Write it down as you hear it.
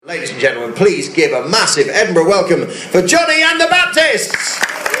ladies and gentlemen, please give a massive Edinburgh welcome for Johnny and the Baptists! Johnny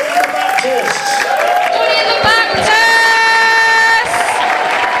and the Baptists!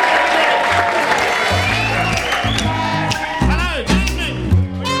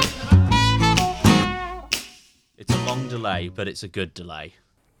 It's a long delay, but it's a good delay.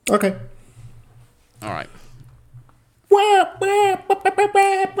 Okay. All right. Wap.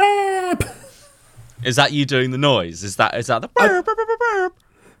 Is that you doing the noise? Is that the burp, burp, burp, burp?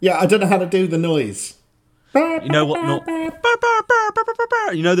 Yeah, I don't know how to do the noise. You know what?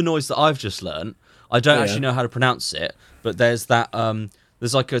 You know the noise that I've just learned. I don't actually know how to pronounce it, but there's that.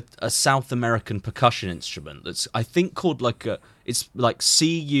 There's like a South American percussion instrument that's I think called it's like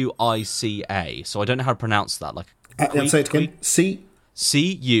Cuica. So I don't know how to pronounce that. Like say it again. Cuica.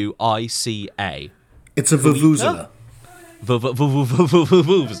 It's a vuvuzela.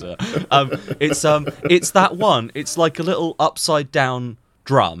 It's that one. It's like a little upside down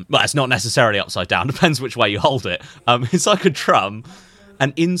drum. Well, it's not necessarily upside down. Depends which way you hold it. It's like a drum,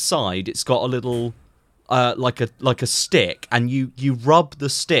 and inside it's got a little like a stick, and you rub the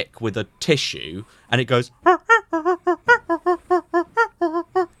stick with a tissue, and it goes.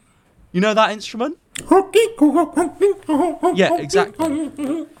 You know that instrument? Yeah,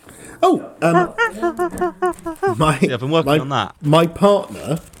 exactly. Oh, I've been working on that. My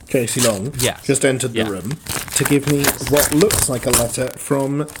partner, Casey Long, Yes. just entered the room to give me what looks like a letter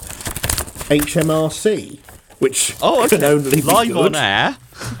from HMRC, which can only be live good. on air.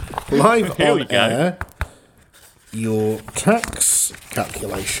 Live Here we on go. air. Your tax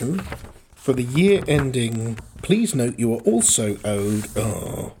calculation for the year ending. Please note you are also owed.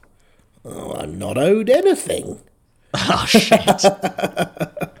 Oh, I'm not owed anything. Oh shit.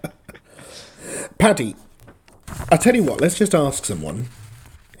 Paddy, I tell you what, let's just ask someone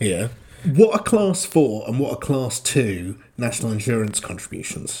here. What are Class 4 and what are Class 2 national insurance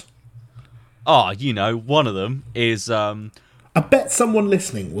contributions? Oh, one of them is... I bet someone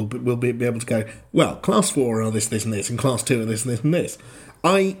listening will be able to go, well, Class 4 are this, this and this, and Class 2 are this and this and this.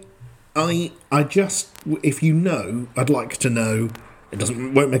 I just, if you know, I'd like to know. It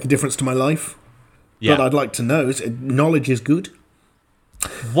won't make a difference to my life, but I'd like to know. Knowledge is good.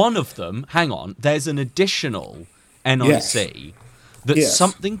 One of them, hang on, there's an additional NIC that's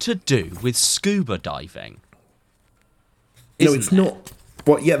something to do with scuba diving. No, it's not.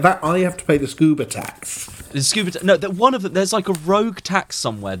 What? Yeah, that I have to pay the scuba tax. One of them. There's like a rogue tax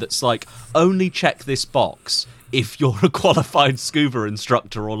somewhere that's like only check this box if you're a qualified scuba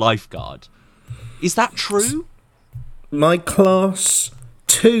instructor or lifeguard. Is that true? My Class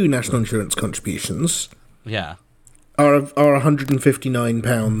 2 national insurance contributions. Yeah. Are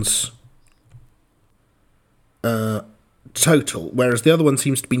 £159 total, whereas the other one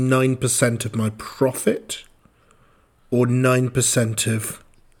seems to be 9% of my profit, or 9% of...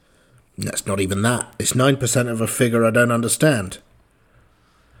 That's not even that. It's 9% of a figure I don't understand.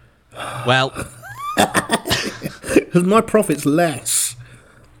 Well... Because my profit's less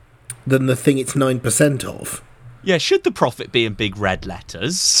than the thing it's 9% of. Yeah, should the profit be in big red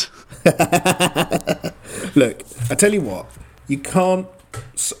letters? Look, I tell you what, you can't...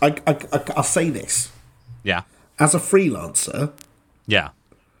 I'll say this. Yeah. As a freelancer... Yeah.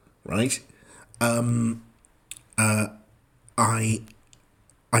 Right? I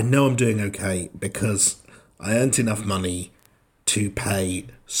know I'm doing okay because I earned enough money to pay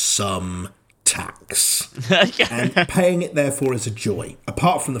some tax. And paying it, therefore, is a joy.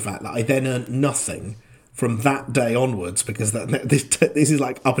 Apart from the fact that I then earned nothing from that day onwards, because this is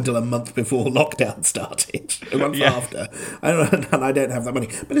like up until a month before lockdown started, a month after, and I don't have that money.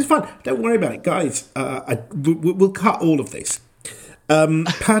 But it's fine. Don't worry about it, guys. We'll cut all of this.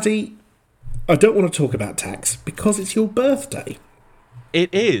 Paddy, I don't want to talk about tax because it's your birthday.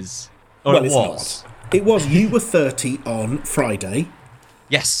 It is. Or well, it it's was. not. It was. You were 30 on Friday.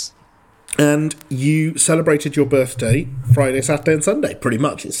 Yes. And you celebrated your birthday Friday, Saturday, and Sunday. Pretty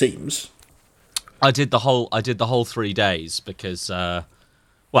much, it seems. I did the whole 3 days because, you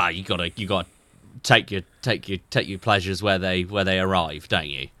gotta take your pleasures where they arrive, don't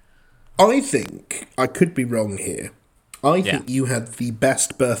you? I think I could be wrong here. I think you had the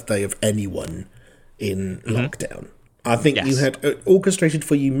best birthday of anyone in lockdown. I think you had orchestrated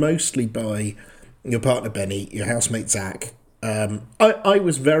for you mostly by your partner Benny, your housemate Zach. I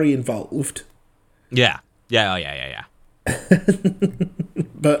was very involved. Yeah.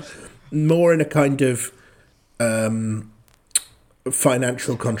 But more in a kind of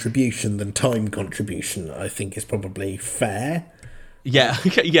financial contribution than time contribution, I think is probably fair. Yeah,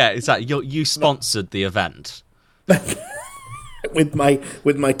 exactly. You sponsored the event. with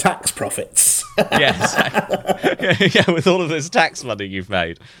my tax profits. Yes. Yeah, with all of this tax money you've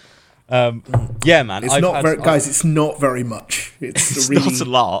made. Yeah, man. It's not very, guys. It's not very much. It's a really not a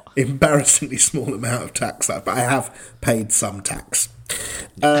lot. Embarrassingly small amount of tax, but I have paid some tax.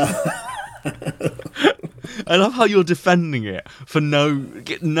 I love how you're defending it for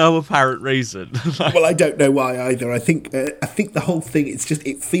no apparent reason. Well, I don't know why either. I think the whole thing.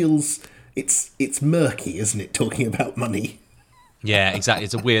 It feels it's murky, isn't it? Talking about money. Yeah, exactly.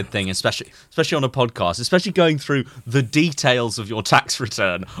 It's a weird thing, especially on a podcast, especially going through the details of your tax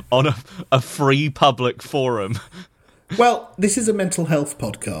return on a free public forum. Well, this is a mental health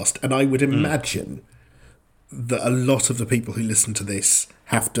podcast, and I would imagine that a lot of the people who listen to this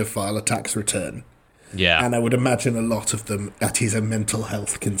have to file a tax return. Yeah. And I would imagine a lot of them, that is a mental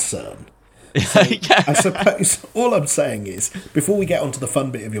health concern. So Yeah. I suppose all I'm saying is, before we get on to the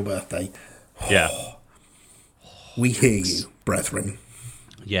fun bit of your birthday, we hear you, brethren.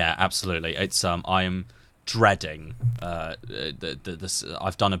 Yeah, absolutely. It's I am dreading this.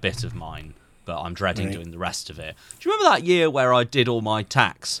 I've done a bit of mine, but I'm dreading doing the rest of it. Do you remember that year where I did all my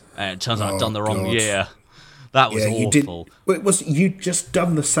tax and it turns out I'd done the wrong year? That was awful. You'd just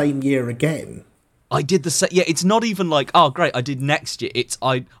done the same year again. I did the same. Yeah, it's not even like, oh great, I did next year. It's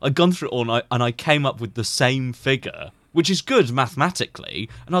I'd gone through it all and I came up with the same figure, which is good mathematically.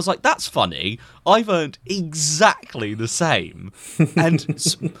 And I was like, that's funny. I've earned exactly the same. And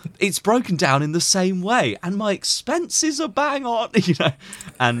it's broken down in the same way. And my expenses are bang on, you know.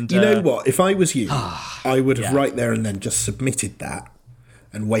 And you know what? If I was you, I would have right there and then just submitted that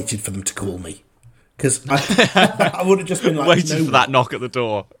and waited for them to call me. Because I would have just been like, waiting for that knock at the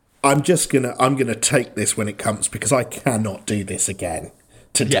door. I'm gonna take this when it comes because I cannot do this again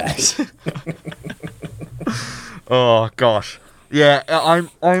today. Yes. Oh gosh, yeah.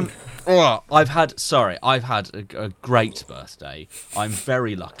 I've had a great birthday. I'm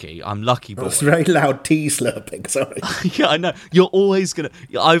very lucky. I'm lucky boy. That's very loud tea slurping. Sorry. Yeah, I know. You're always gonna.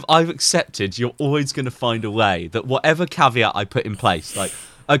 I've accepted. You're always gonna find a way that whatever caveat I put in place, like.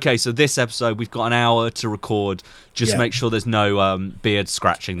 Okay, so this episode we've got an hour to record. Just make sure there's no beard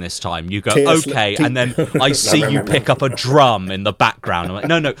scratching this time. You go, okay, and then I see you pick up a drum in the background. I'm like,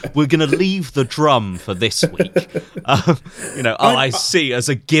 no, we're going to leave the drum for this week. I see as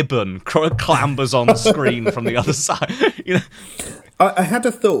a gibbon clambers on screen from the other side. You know, I had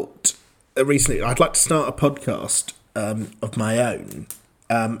a thought recently. I'd like to start a podcast of my own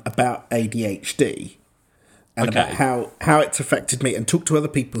about ADHD. And about how it's affected me, and talk to other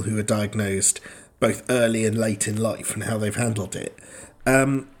people who are diagnosed both early and late in life and how they've handled it.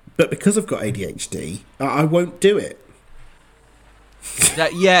 But because I've got ADHD, I won't do it.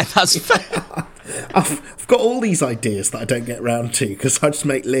 That's fair. I've got all these ideas that I don't get round to because I just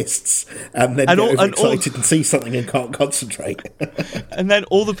make lists and then get overexcited and see something and can't concentrate. And then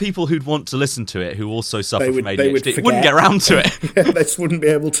all the people who'd want to listen to it who also suffer from ADHD wouldn't get around to it. Yeah, they just wouldn't be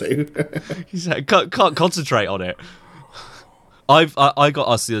able to. Can't concentrate on it. I got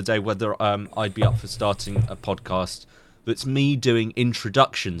asked the other day whether I'd be up for starting a podcast that's me doing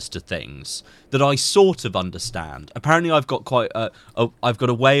introductions to things that I sort of understand. Apparently, I've got I've got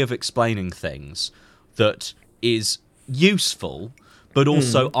a way of explaining things that is useful, but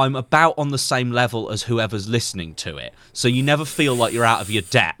also I'm about on the same level as whoever's listening to it. So you never feel like you're out of your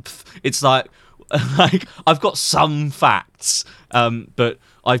depth. It's like I've got some facts, but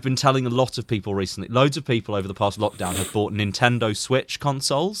I've been telling a lot of people recently. Loads of people over the past lockdown have bought Nintendo Switch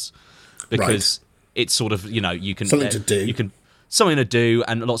consoles because. Right. It's sort of, you can... Something to do. Something to do,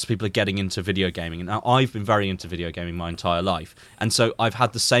 and lots of people are getting into video gaming. And now I've been very into video gaming my entire life. And so I've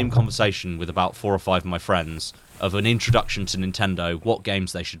had the same conversation with about 4 or 5 of my friends of an introduction to Nintendo, what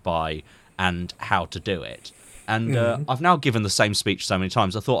games they should buy, and how to do it. And I've now given the same speech so many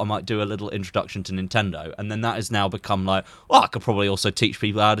times, I thought I might do a little introduction to Nintendo. And then that has now become like, I could probably also teach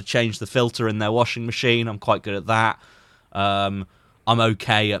people how to change the filter in their washing machine. I'm quite good at that. I'm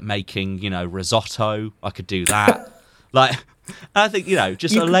okay at making, risotto. I could do that. I think,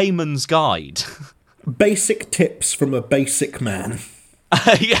 just a layman's guide. Basic tips from a basic man.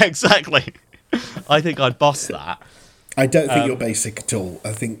 Yeah, exactly. I think I'd boss that. I don't think you're basic at all.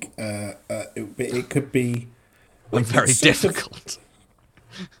 I think it could be... I'm very difficult.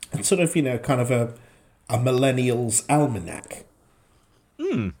 It's sort of, kind of a millennial's almanac.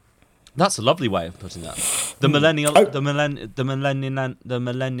 That's a lovely way of putting that. The millennial.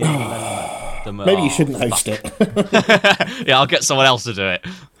 Maybe you shouldn't host it. Yeah, I'll get someone else to do it.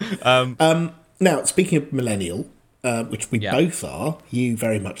 Now, speaking of millennial, which we both are, you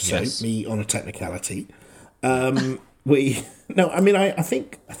very much so, me on a technicality. I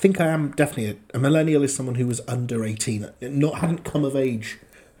think I am definitely a millennial. Is someone who was under 18, hadn't come of age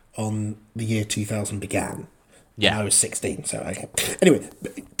on the year 2000 began. Yeah. And I was 16, so okay. Anyway,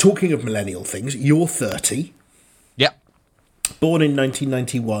 talking of millennial things, you're 30. Yep. Born in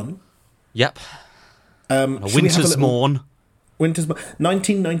 1991. Yep. A winter's morn.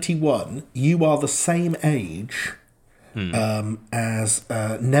 1991, you are the same age as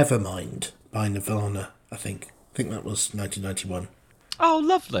Nevermind by Nirvana, I think. I think that was 1991. Oh,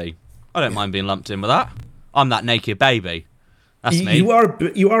 lovely. I don't mind being lumped in with that. I'm that naked baby. That's me. You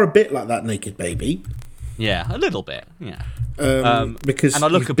are a bit like that naked baby. Yeah, a little bit, yeah. Because and I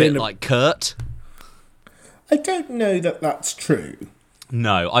look a bit like Kurt. I don't know that that's true.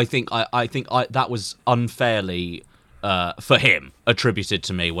 No, I think that was unfairly for him attributed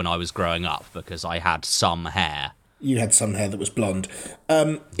to me when I was growing up because I had some hair. You had some hair that was blonde.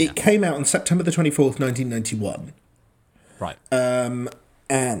 It came out on September the 24th, 1991. Right.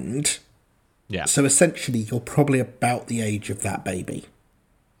 And yeah. So essentially, you're probably about the age of that baby.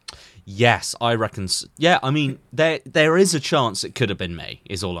 Yes, I reckon. Yeah, I mean, there is a chance it could have been me,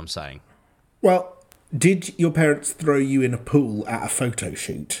 is all I'm saying. Well, did your parents throw you in a pool at a photo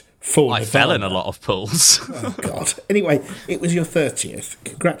shoot? I fell in a lot of pools. Oh, God. Anyway, it was your 30th.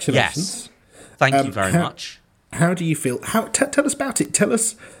 Congratulations. Yes. Thank you very much. How do you feel? Tell us about it.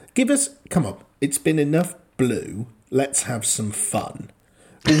 Give us... Come on. It's been enough blue. Let's have some fun.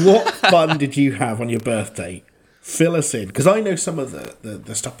 What fun did you have on your birthday? Fill us in. Because I know some of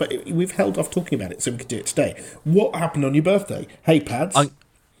the stuff, but we've held off talking about it, so we could do it today. What happened on your birthday? Hey, Pads.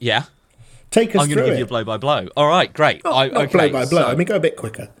 Yeah. Take us through it. I'm going to give you a blow-by-blow. All right, great. Not blow-by-blow. I mean, go a bit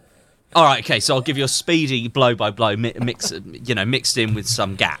quicker. All right, okay, so I'll give you a speedy blow-by-blow mixed in with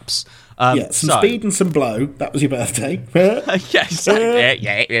some gaps. Some speed and some blow. That was your birthday. Yes.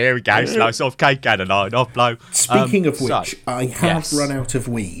 Yeah, here we go. Slice off cake and a line off blow. Speaking of which, I have run out of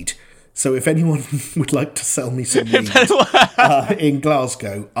weed. So if anyone would like to sell me some weed in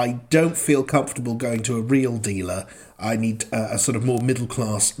Glasgow, I don't feel comfortable going to a real dealer. I need a sort of more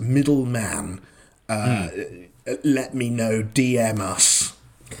middle-class middleman. Let me know. DM us.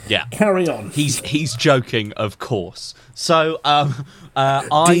 Yeah. Carry on. He's joking, of course. So,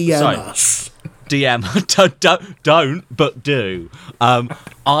 DM us. DM. Don't, but do.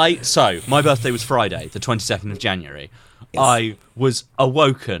 So, my birthday was Friday, the 22nd of January. Yes. I was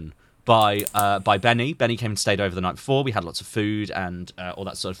awoken by Benny. Benny came and stayed over the night before. We had lots of food and all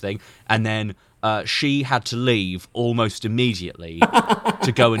that sort of thing. And then she had to leave almost immediately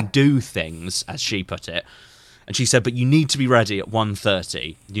to go and do things, as she put it. And she said, but you need to be ready at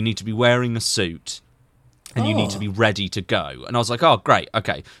 1:30. You need to be wearing a suit. And you need to be ready to go. And I was like, oh, great,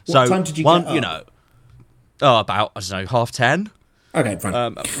 okay. What time did you get up? About, 10:30. Okay,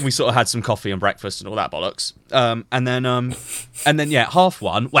 fine. We sort of had some coffee and breakfast and all that bollocks. And then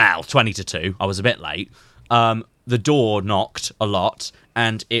 1:30. Well, 2:50. I was a bit late. The door knocked a lot,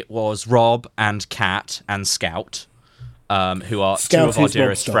 and it was Rob and Kat and Scout, who are two of our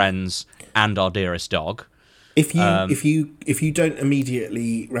dearest friends and our dearest dog. If you don't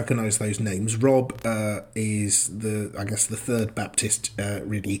immediately recognise those names, Rob is the third Baptist.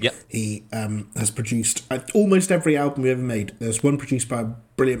 Really, yep. He has produced almost every album we've ever made. There's one produced by a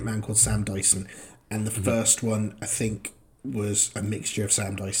brilliant man called Sam Dyson, and the first one I think was a mixture of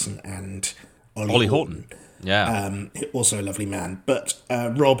Sam Dyson and Ollie Horton. Yeah, also a lovely man. But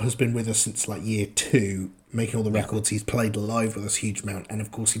Rob has been with us since like year 2. Making all the records. He's played live with us a huge amount. And of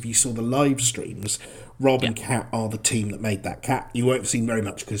course, if you saw the live streams, Rob and Kat are the team that made that. Kat, you won't have seen very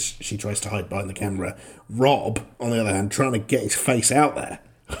much because she tries to hide behind the camera. Rob, on the other hand, trying to get his face out there.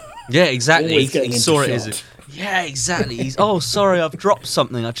 Yeah, exactly. He saw it as yeah, exactly. He's sorry, I've dropped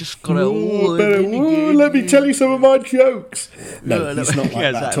something. I just got to. Let me tell you some of my jokes. No, he's not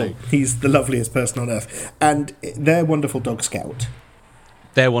like that at all. He's the loveliest person on earth, and they're wonderful dog Scout.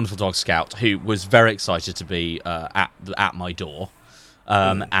 Their wonderful dog Scout, who was very excited to be at my door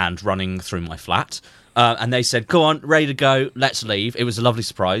and running through my flat. And they said, "Go on, ready to go, let's leave." It was a lovely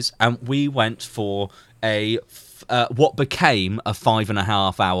surprise. And we went for what became a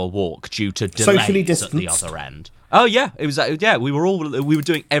 5.5-hour walk due to delays at the other end. Oh, yeah. It was. We were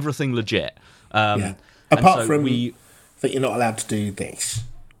doing everything legit. Apart from that you're not allowed to do this.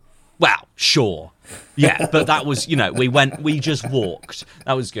 Well, sure. Yeah, but that was, we just walked.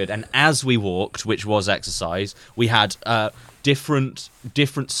 That was good. And as we walked, which was exercise, we had different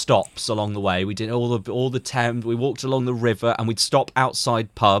stops along the way. We did all the Thames. We walked along the river, and we'd stop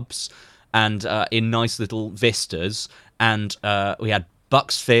outside pubs and in nice little vistas. And we had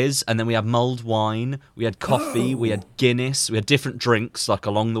Bucks Fizz, and then we had mulled wine. We had coffee. We had Guinness. We had different drinks like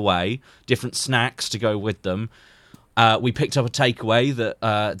along the way, different snacks to go with them. We picked up a takeaway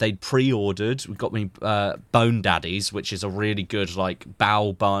that they'd pre-ordered. We got me Bone Daddies, which is a really good like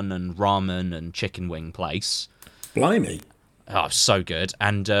bao bun and ramen and chicken wing place. Blimey. Oh, so good.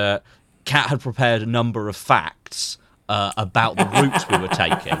 And Kat had prepared a number of facts about the route we were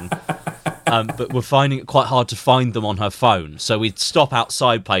taking, but we're finding it quite hard to find them on her phone. So we'd stop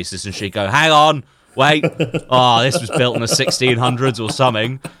outside places and she'd go, hang on, wait. Oh, this was built in the 1600s or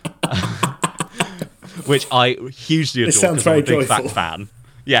something. Which I hugely adore because I'm a big fact fan.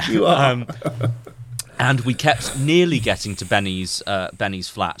 Yeah. You are. And we kept nearly getting to Benny's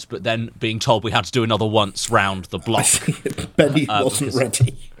flat, but then being told we had to do another once round the block. Benny wasn't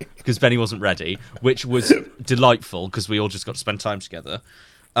ready. Because Benny wasn't ready, which was delightful because we all just got to spend time together.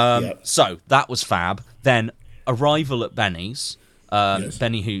 So that was fab. Then arrival at Benny's. Yes.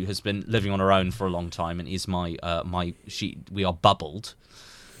 Benny, who has been living on her own for a long time and is we are bubbled.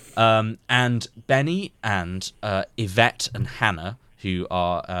 And Benny and Yvette and Hannah, who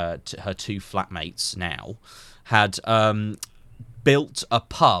are her two flatmates now, had built a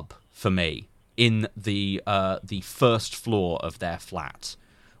pub for me in the first floor of their flat,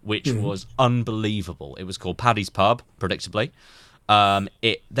 which was unbelievable. It was called Paddy's Pub, predictably.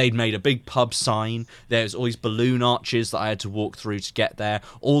 They'd made a big pub sign. There's all these balloon arches that I had to walk through to get there.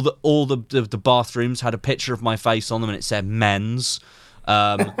 All the bathrooms had a picture of my face on them, and it said men's.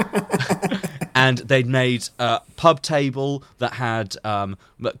 And they'd made a pub table that had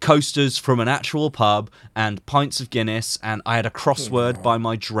coasters from an actual pub and pints of Guinness, and I had a crossword by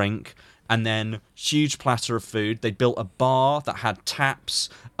my drink, and then huge platter of food. They built a bar that had taps,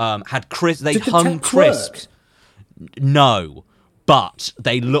 had crisps. They hung crisps. No, but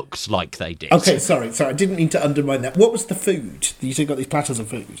they looked like they did. Okay, sorry, I didn't mean to undermine that. What was the food? You said you got these platters of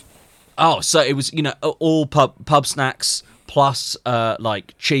food. Oh, so it was, all pub snacks plus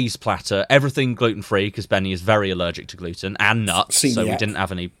like cheese platter, everything gluten free because Benny is very allergic to gluten and nuts, so we didn't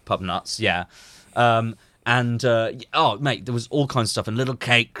have any pub nuts. Yeah, mate, there was all kinds of stuff and little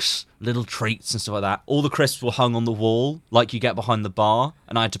cakes, little treats and stuff like that. All the crisps were hung on the wall like you get behind the bar,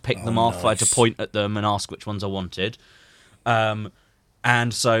 and I had to pick them off. Nice. I had to point at them and ask which ones I wanted. And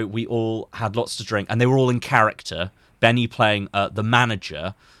so we all had lots to drink, and they were all in character. Benny playing the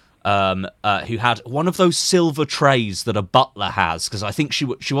manager. Who had one of those silver trays that a butler has, because I think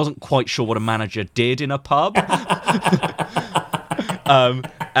she wasn't quite sure what a manager did in a pub.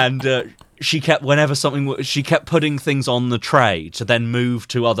 She kept putting things on the tray to then move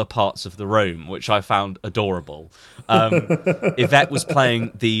to other parts of the room, which I found adorable. Yvette was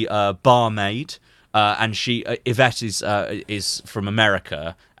playing the barmaid. And Yvette is from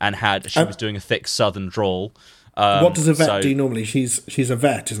America and she was doing a thick Southern drawl. What does Yvette do normally? She's a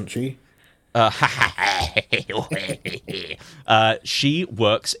vet, isn't she? She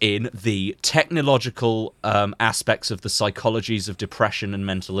works in the technological aspects of the psychologies of depression and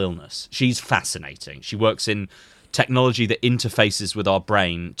mental illness. She's fascinating. She works in technology that interfaces with our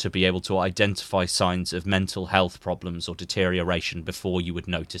brain to be able to identify signs of mental health problems or deterioration before you would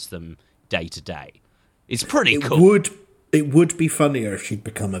notice them day to day. It's pretty cool. It would be funnier if she'd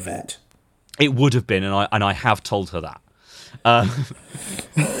become a vet. It would have been, and I have told her that.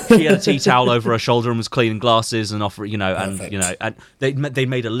 She had a tea towel over her shoulder and was cleaning glasses and and they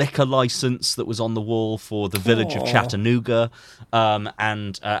made a liquor license that was on the wall for the village of Chattanooga. Hannah.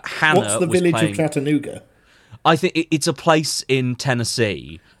 What's the village of Chattanooga? I think it's a place in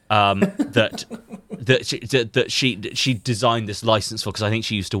Tennessee. That she designed this license for because I think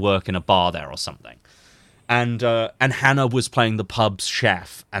she used to work in a bar there or something. And Hannah was playing the pub's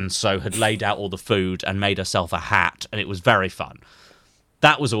chef, and so had laid out all the food and made herself a hat, and it was very fun.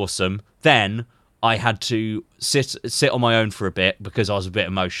 That was awesome. Then I had to sit on my own for a bit because I was a bit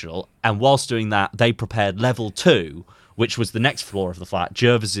emotional, and whilst doing that, they prepared level 2, which was the next floor of the flat,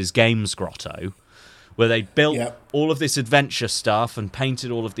 Jervis's Games Grotto, where they built all of this adventure stuff and painted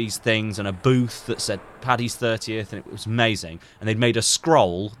all of these things and a booth that said Paddy's 30th, and it was amazing. And they'd made a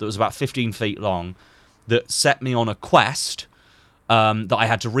scroll that was about 15 feet long that set me on a quest that I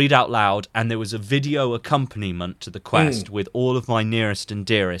had to read out loud, and there was a video accompaniment to the quest with all of my nearest and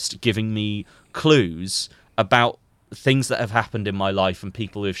dearest giving me clues about things that have happened in my life and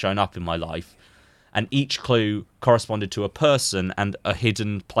people who have shown up in my life. And each clue corresponded to a person and a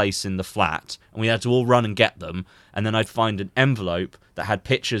hidden place in the flat. And we had to all run and get them. And then I'd find an envelope that had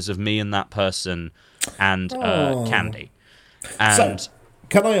pictures of me and that person and candy. And so,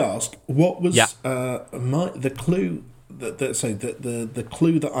 can I ask, what was the clue? The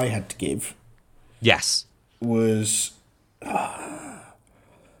clue that I had to give. Yes. Was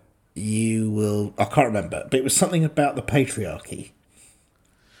you will. I can't remember, but it was something about the patriarchy.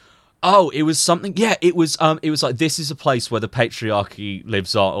 Oh, it was something. Yeah, it was. It was like, this is a place where the patriarchy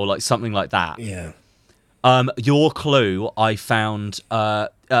lives on, or like something like that. Yeah. Your clue, I found.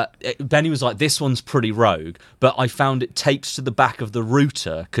 Benny was like, this one's pretty rogue, but I found it taped to the back of the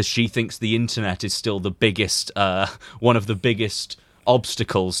router because she thinks the internet is still the biggest, one of the biggest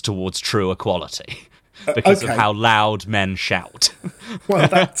obstacles towards true equality because of how loud men shout. Well,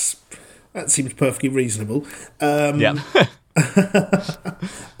 that seems perfectly reasonable. Yeah.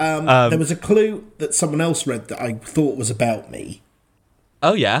 There was a clue that someone else read that I thought was about me.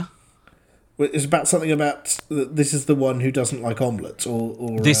 Oh, yeah? It's about something about this is the one who doesn't like omelettes,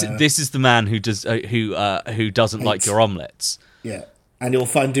 or this is the man who does who doesn't like your omelettes. Yeah, and you'll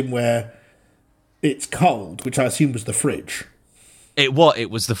find him where it's cold, which I assume was the fridge. It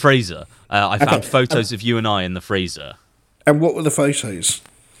was the freezer. I found photos of you and I in the freezer. And what were the photos?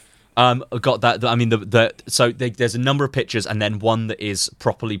 I got that. I mean, there's a number of pictures, and then one that is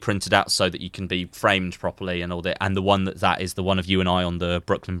properly printed out so that you can be framed properly and all that. And the one that is the one of you and I on the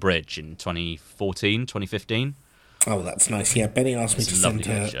Brooklyn Bridge in 2014, 2015. Oh, that's nice. Yeah, Benny asked me to send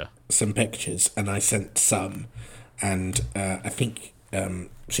her some pictures, and I sent some. And I think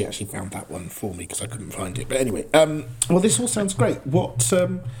she actually found that one for me because I couldn't find it. But anyway, well, this all sounds great. What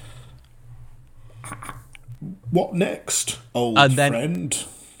next, old friend?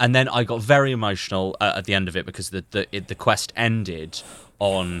 And then I got very emotional at the end of it because the quest ended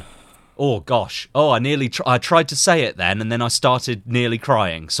on, I tried to say it then, and then I started nearly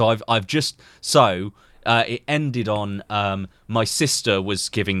crying. So it ended on my sister was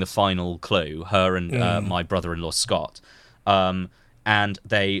giving the final clue, her and my brother-in-law Scott, and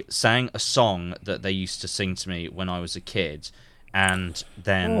they sang a song that they used to sing to me when I was a kid, and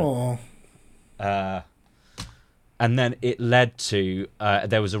then. And then it led to,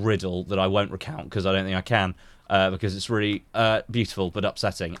 there was a riddle that I won't recount because I don't think I can, because it's really beautiful but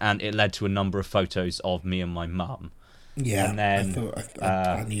upsetting. And it led to a number of photos of me and my mum. Yeah, and then,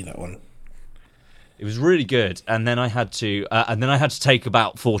 I knew that one. It was really good. And then I had to, take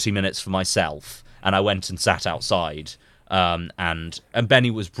about 40 minutes for myself. And I went and sat outside. And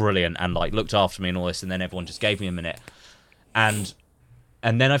Benny was brilliant and like looked after me and all this. And then everyone just gave me a minute. And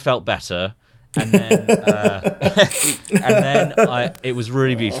then I felt better. And then, it was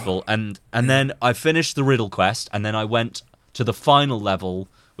really beautiful. And then I finished the riddle quest, and then I went to the final level,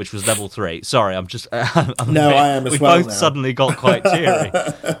 which was level 3. Sorry, I'm just. I am as well. We both suddenly got quite teary.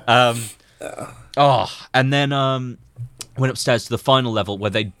 And then went upstairs to the final level where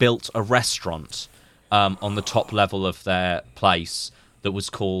they'd built a restaurant on the top level of their place that was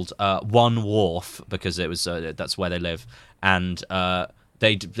called One Wharf because it was that's where they live, and.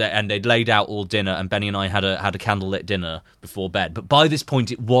 They'd laid out all dinner, and Benny and I had a candlelit dinner before bed. But by this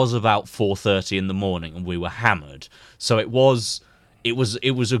point, it was about 4:30 in the morning, and we were hammered. So it was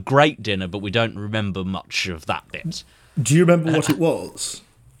a great dinner, but we don't remember much of that bit. Do you remember what it was?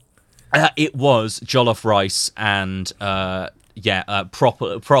 It was jollof rice and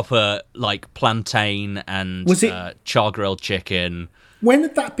proper like plantain and was it char grilled chicken. When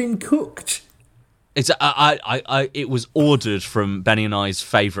had that been cooked? It was ordered from Benny and I's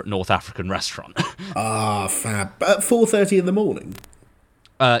favourite North African restaurant. Fab. At 4:30 in the morning?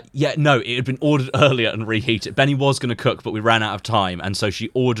 No, it had been ordered earlier and reheated. Benny was going to cook, but we ran out of time, and so she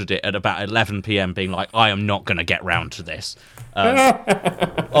ordered it at about 11 p.m, being like, I am not going to get round to this.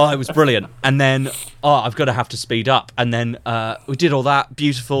 It was brilliant. And then, I've got to have to speed up. And then we did all that,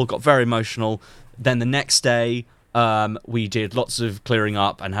 beautiful, got very emotional. Then the next day... we did lots of clearing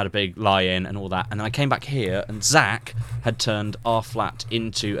up and had a big lie-in and all that. And then I came back here, and Zach had turned our flat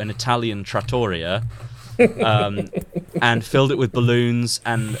into an Italian trattoria and filled it with balloons.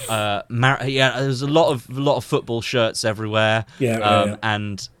 And there was a lot of football shirts everywhere.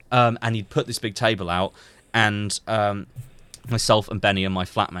 And he'd put this big table out, and myself and Benny and my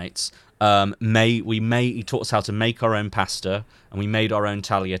flatmates he taught us how to make our own pasta, and we made our own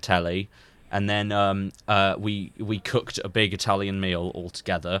tagliatelle. And then we cooked a big Italian meal all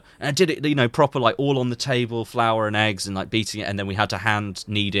together. And I did it, proper, like, all on the table, flour and eggs, and, like, beating it. And then we had to hand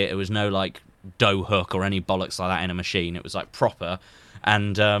knead it. It was no, like, dough hook or any bollocks like that in a machine. It was, like, proper.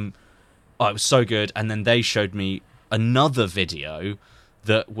 And it was so good. And then they showed me another video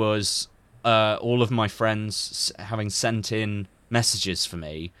that was all of my friends having sent in messages for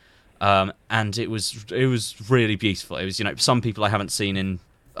me. And it was really beautiful. It was, some people I haven't seen in...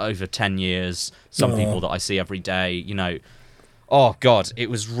 over 10 years, some people that I see every day, oh god, it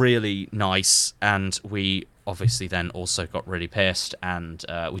was really nice. And we obviously then also got really pissed, and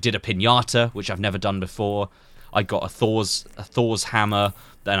we did a piñata, which I've never done before. I got a Thor's hammer,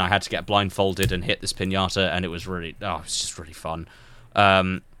 then I had to get blindfolded and hit this piñata, and it was just really fun.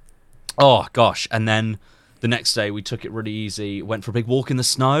 Oh gosh. And then the next day we took it really easy, went for a big walk in the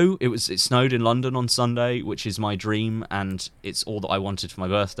snow. It snowed in London on Sunday, which is my dream, and it's all that I wanted for my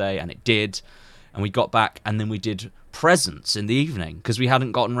birthday, and it did. And we got back, and then we did presents in the evening, because we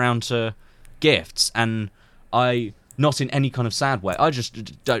hadn't gotten round to gifts, and not in any kind of sad way,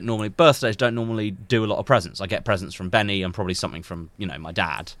 birthdays don't normally do a lot of presents. I get presents from Benny and probably something from, my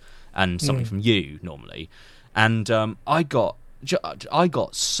dad, and something from you, normally. And I got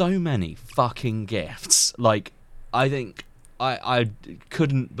so many fucking gifts. Like, I think I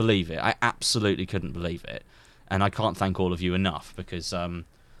couldn't believe it. I absolutely couldn't believe it, and I can't thank all of you enough, because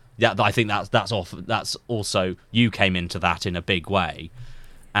I think that's also, you came into that in a big way,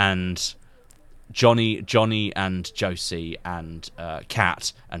 and Johnny and Josie and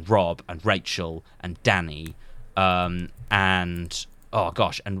Kat and Rob and Rachel and Danny and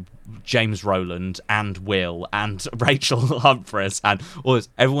James Rowland and Will and Rachel Humphreys and all this.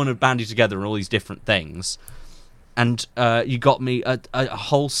 Everyone had banded together on all these different things, and you got me a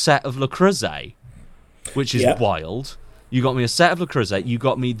whole set of Le Creuset, which is wild. You got me a set of Le Creuset. You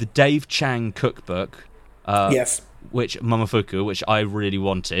got me the Dave Chang cookbook, yes, which Momofuku, which I really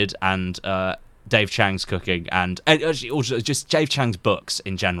wanted, and Dave Chang's cooking, and also just Dave Chang's books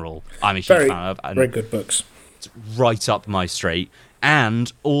in general. I'm a huge fan of. And very good books. It's right up my street.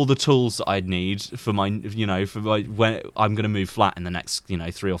 And all the tools that I'd need for my when I'm going to move flat in the next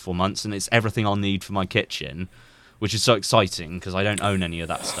 3 or 4 months, and it's everything I'll need for my kitchen, which is so exciting because I don't own any of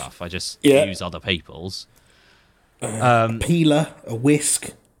that stuff. I just use other people's. A peeler, a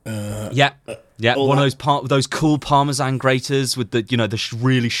whisk. One of those cool Parmesan graters with the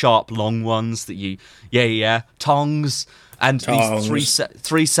really sharp long ones that tongs, and these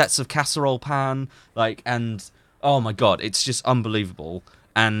three sets of casserole pan, and. Oh my god, it's just unbelievable.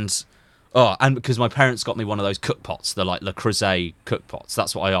 And because my parents got me one of those cookpots, the Le Creuset cookpots.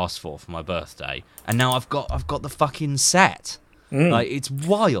 That's what I asked for my birthday. And now I've got the fucking set. It's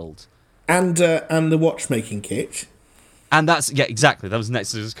wild. And the watchmaking kit. And that's exactly. That was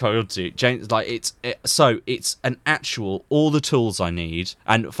next to this Coyote. James, it's an actual all the tools I need.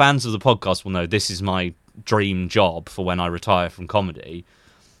 And fans of the podcast will know this is my dream job for when I retire from comedy.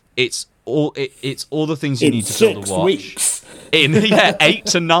 It's all the things you need to build a watch. 6 weeks. In 8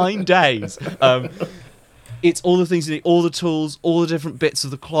 to 9 days. It's all the things you need, all the tools, all the different bits of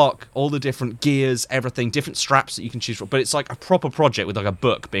the clock, all the different gears, everything, different straps that you can choose from. But it's like a proper project with a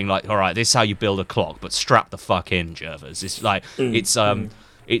book being like, all right, this is how you build a clock, but strap the fuck in, Jervers. It's like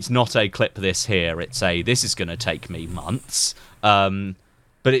it's not a clip this here. It's this is going to take me months. But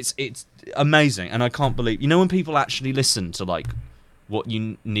it's amazing, and I can't believe when people actually listen to what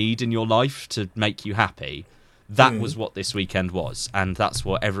you need in your life to make you happy. That was what this weekend was, and that's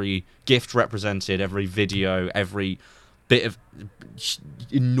what every gift represented, every video, every bit of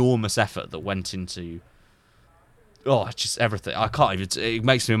enormous effort that went into just everything. I can't even, it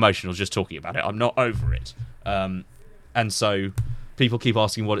makes me emotional just talking about it. I'm not over it. And so people keep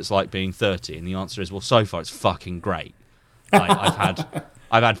asking what it's like being 30, and the answer is, well, so far it's fucking great.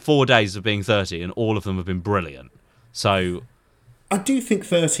 I've had 4 days of being 30, and all of them have been brilliant. So I do think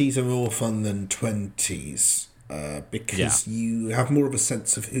 30s are more fun than 20s, because you have more of a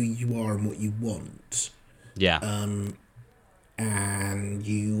sense of who you are and what you want. Yeah. And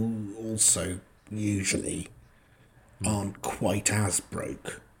you also usually aren't quite as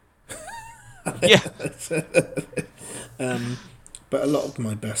broke. Yeah. But a lot of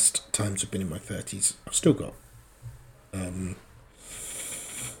my best times have been in my 30s. I've still got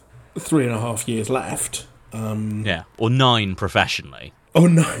 3.5 years left. Or 9 professionally. Oh,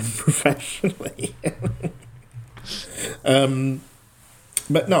 9 professionally. But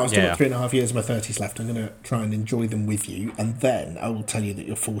no, I've still got 3.5 years of my 30s left. I'm going to try and enjoy them with you, and then I will tell you that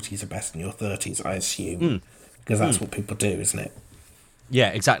your 40s are best than your 30s, I assume. Because that's what people do, isn't it? Yeah,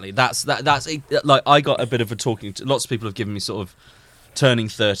 exactly. That's like, I got a bit of a talking to. Lots of people have given me sort of turning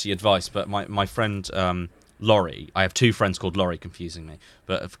 30 advice, but my friend Laurie, I have 2 friends called Laurie, confusingly,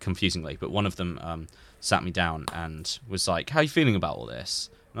 but one of them sat me down and was like, "How are you feeling about all this?"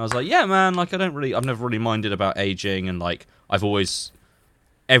 And I was like, "Yeah, man, I've never really minded about aging, and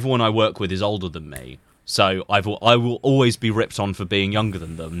everyone I work with is older than me, so I will always be ripped on for being younger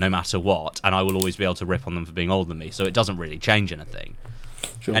than them, no matter what, and I will always be able to rip on them for being older than me, so it doesn't really change anything."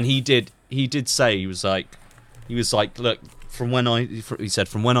 Sure. And he did say, he was like, "Look, from when I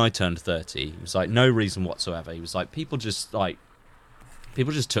turned 30, he was like, no reason whatsoever. He was like, people just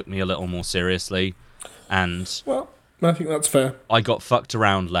took me a little more seriously, and well, I think that's fair. I got fucked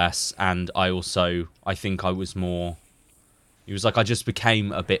around less, and I think I was more." He was like, "I just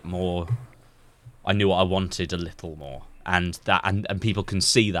became a bit more. I knew what I wanted a little more." and people can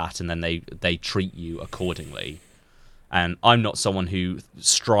see that, and then they treat you accordingly. And I'm not someone who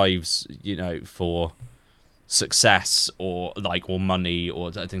strives, for success or money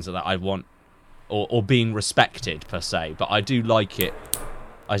or things like that. I want or being respected per se, but I do like it.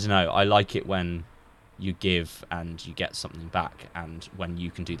 I don't know. I like it when you give and you get something back, and when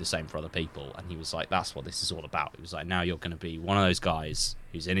you can do the same for other people. And he was like, that's what this is all about. He was like, now you're going to be one of those guys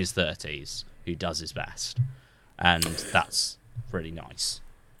who's in his 30s who does his best, and that's really nice.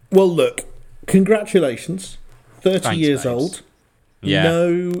 Well, look, congratulations, 30 Thanks, years babes. old.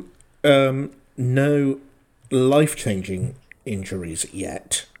 Yeah. No life-changing injuries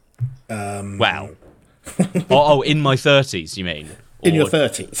yet. Wow. In my 30s, you mean? In your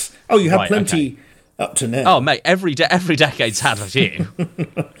 30s. Oh, you had Right, plenty okay. up to now. Oh, mate, every decade's had a few.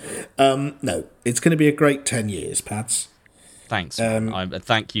 No, it's going to be a great 10 years, Pads. Thanks, man.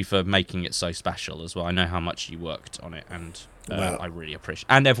 Thank you for making it so special as well. I know how much you worked on it, and I really appreciate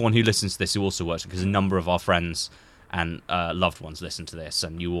it. And everyone who listens to this who also worked, because a number of our friends and loved ones listen to this,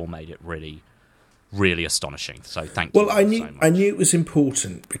 and you all made it really, really astonishing. So thank you. Well, I knew it was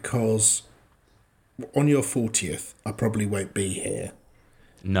important because on your 40th, I probably won't be here.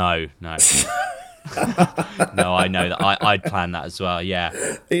 No. No, I know that. I'd planned that as well,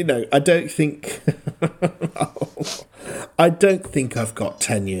 yeah. I don't think... I don't think I've got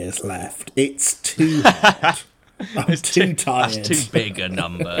 10 years left. It's too hard. I'm too tired. That's too big a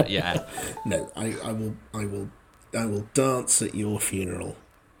number, yeah. No, I will dance at your funeral.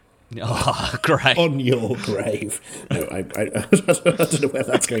 Oh, great. On your grave. No, I don't know where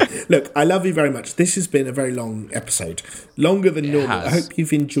that's going. Look, I love you very much. This has been a very long episode. Longer than normal. I hope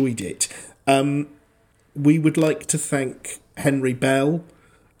you've enjoyed it. We would like to thank Henry Bell.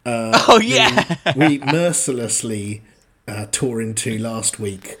 We mercilessly tore into last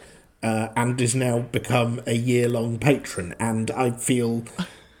week and has now become a year-long patron. And I feel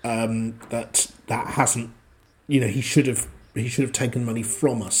that hasn't... he should have taken money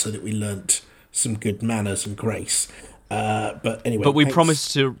from us so that we learnt some good manners and grace. But anyway... But we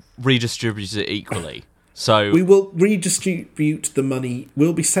promised to redistribute it equally. So we will redistribute the money.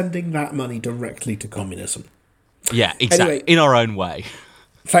 We'll be sending that money directly to communism. Yeah, exactly. Anyway, in our own way.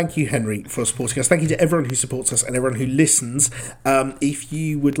 Thank you, Henry, for supporting us. Thank you to everyone who supports us and everyone who listens. If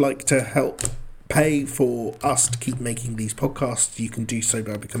you would like to help pay for us to keep making these podcasts, you can do so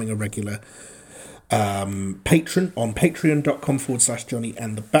by becoming a regular patron on patreon.com/Johnny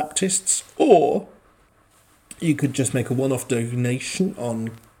and the Baptists, or you could just make a one-off donation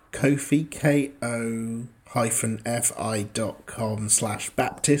on Ko-fi,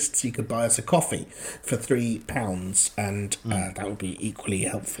 ko-fi.com/Baptists. You could buy us a coffee for £3, and that would be equally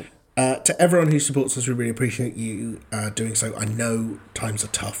helpful. To everyone who supports us, we really appreciate you doing so. I know times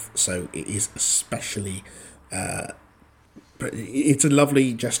are tough, so it is especially... but it's a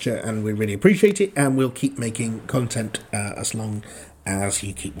lovely gesture, and we really appreciate it, and we'll keep making content as long as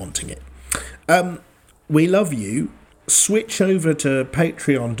you keep wanting it. We love you. Switch over to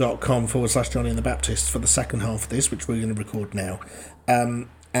patreon.com/Johnny and the Baptists for the second half of this, which we're going to record now.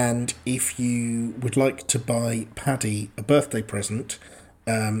 And if you would like to buy Paddy a birthday present,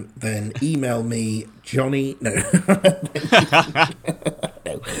 then email me, Johnny... No.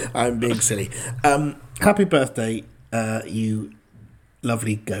 No, I'm being silly. Happy birthday, you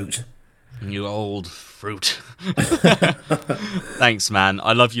lovely goat. You old fruit. Thanks, man.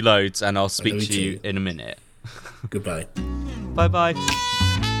 I love you loads, and I'll speak to you in a minute. Goodbye. Bye-bye.